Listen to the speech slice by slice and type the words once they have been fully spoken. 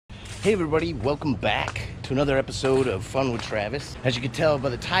Hey everybody, welcome back to another episode of Fun with Travis. As you can tell by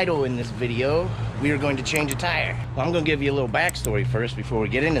the title in this video, we are going to change a tire. Well, I'm going to give you a little backstory first before we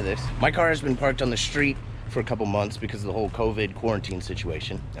get into this. My car has been parked on the street for a couple months because of the whole COVID quarantine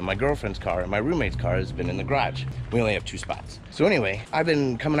situation, and my girlfriend's car and my roommate's car has been in the garage. We only have 2 spots. So anyway, I've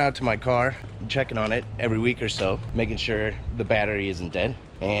been coming out to my car and checking on it every week or so, making sure the battery isn't dead.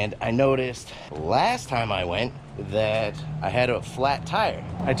 And I noticed last time I went that I had a flat tire.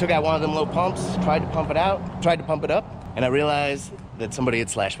 I took out one of them little pumps, tried to pump it up, and I realized that somebody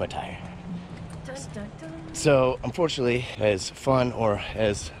had slashed my tire. Dun, dun, dun. So unfortunately, as fun or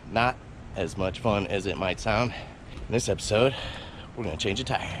as not as much fun as it might sound, in this episode, we're gonna change a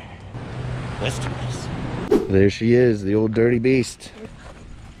tire. Let's do this. There she is, the old dirty beast.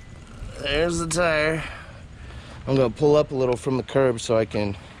 There's the tire. I'm gonna pull up a little from the curb so I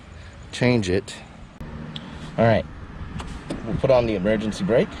can change it. All right, we'll put on the emergency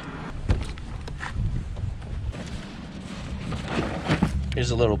brake. Here's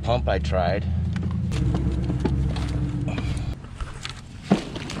a little pump I tried.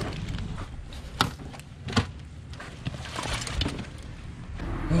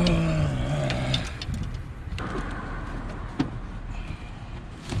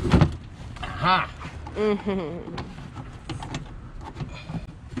 Aha!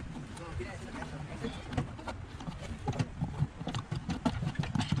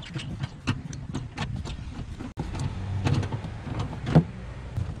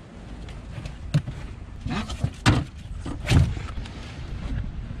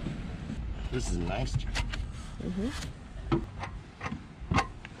 This is nice.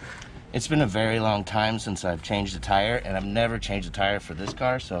 It's been a very long time since I've changed a tire, and I've never changed a tire for this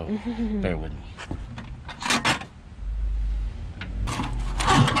car, so bear with me.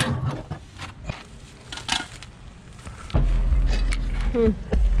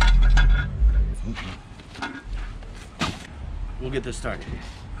 We'll get this started.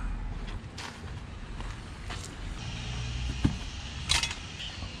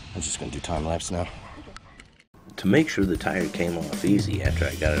 I'm just gonna do time lapse now. To make sure the tire came off easy after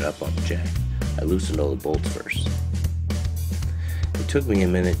I got it up on the jack, I loosened all the bolts first. It took me a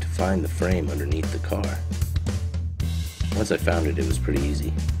minute to find the frame underneath the car. Once I found it, it was pretty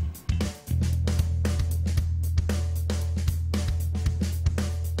easy.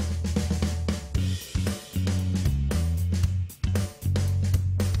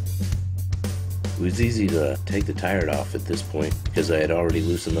 It was easy to take the tire off at this point because I had already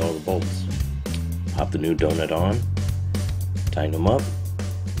loosened all the bolts. Pop the new donut on, tighten them up,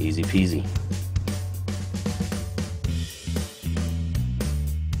 easy peasy.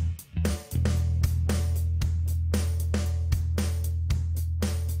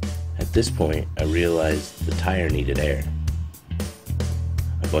 At this point, I realized the tire needed air.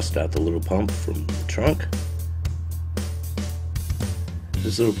 I busted out the little pump from the trunk.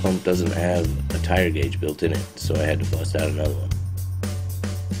 This little pump doesn't have a tire gauge built in it, so I had to bust out another one.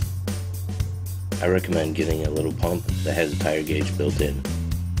 I recommend getting a little pump that has a tire gauge built in.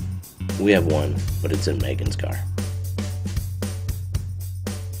 We have one, but it's in Megan's car.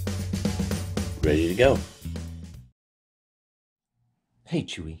 Ready to go. Hey,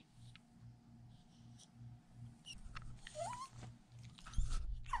 Chewy.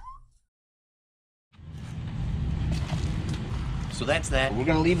 So that's that. We're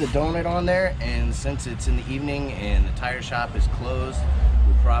gonna leave the donut on there, and since it's in the evening and the tire shop is closed,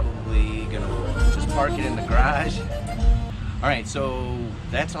 we're probably gonna just park it in the garage. All right, so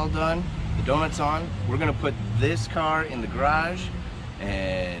that's all done. The donut's on. We're gonna put this car in the garage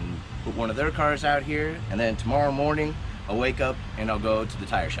and put one of their cars out here, and then tomorrow morning I'll wake up and I'll go to the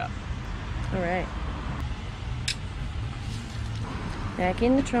tire shop. All right. Back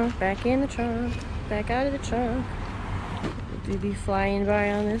in the trunk, back in the trunk, back out of the trunk. Do be flying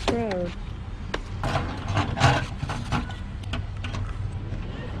by on this road.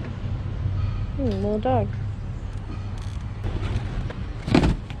 Little dog.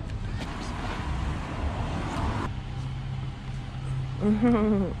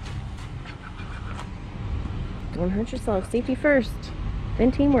 Don't hurt yourself. Safety first,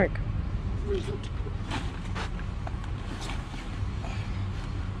 then teamwork.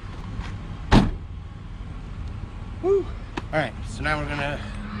 Woo. All right, so now we're gonna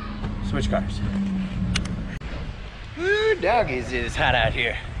switch cars. Woo, doggies, it is hot out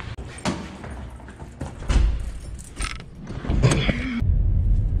here.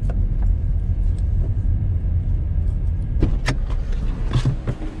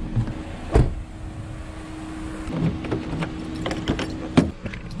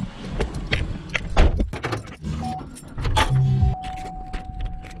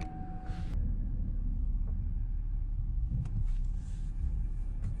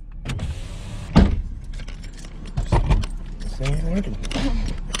 ain't working.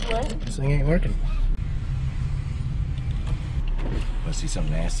 What? This thing ain't working. I see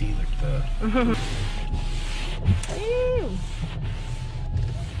something nasty like the. Ew.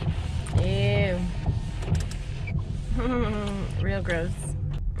 Ew. Real gross.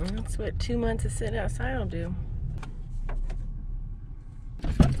 That's what 2 months of sitting outside will do.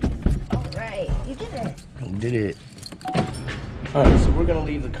 Alright, you did it. We did it. Alright, so we're gonna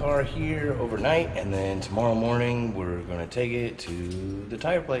leave the car here overnight, and then tomorrow morning we're gonna take it to the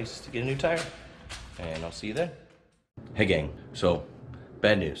tire place to get a new tire. And I'll see you then. Hey gang, so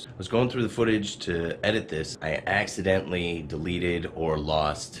bad news. I was going through the footage to edit this. I accidentally deleted or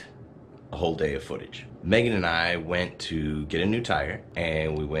lost a whole day of footage. Megan and I went to get a new tire,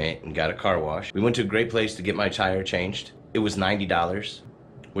 and we went and got a car wash. We went to a great place to get my tire changed. It was $90,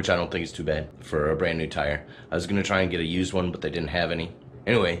 which I don't think is too bad for a brand new tire. I was gonna try and get a used one, but they didn't have any.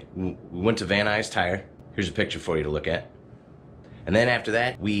 Anyway, we went to Van Nuys Tire. Here's a picture for you to look at. And then after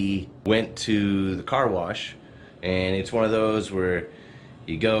that, we went to the car wash, and it's one of those where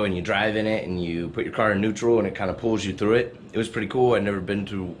you go and you drive in it and you put your car in neutral and it kind of pulls you through it. It was pretty cool. I'd never been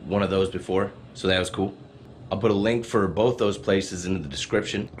to one of those before, so that was cool. I'll put a link for both those places in the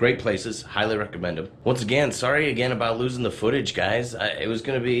description. Great places, highly recommend them. Once again, sorry again about losing the footage, guys. It was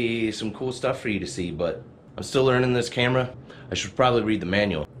gonna be some cool stuff for you to see, but I'm still learning this camera. I should probably read the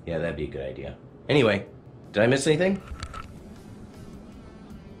manual. Yeah, that'd be a good idea. Anyway, did I miss anything?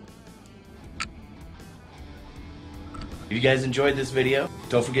 If you guys enjoyed this video,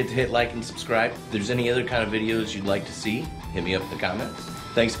 don't forget to hit like and subscribe. If there's any other kind of videos you'd like to see, hit me up in the comments.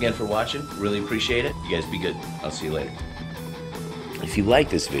 Thanks again for watching. Really appreciate it. You guys be good. I'll see you later. If you like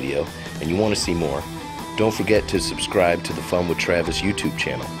this video and you want to see more, don't forget to subscribe to the Fun with Travis YouTube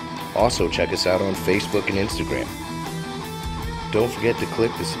channel. Also, check us out on Facebook and Instagram. Don't forget to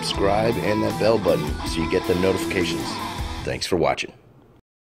click the subscribe and that bell button so you get the notifications. Thanks for watching.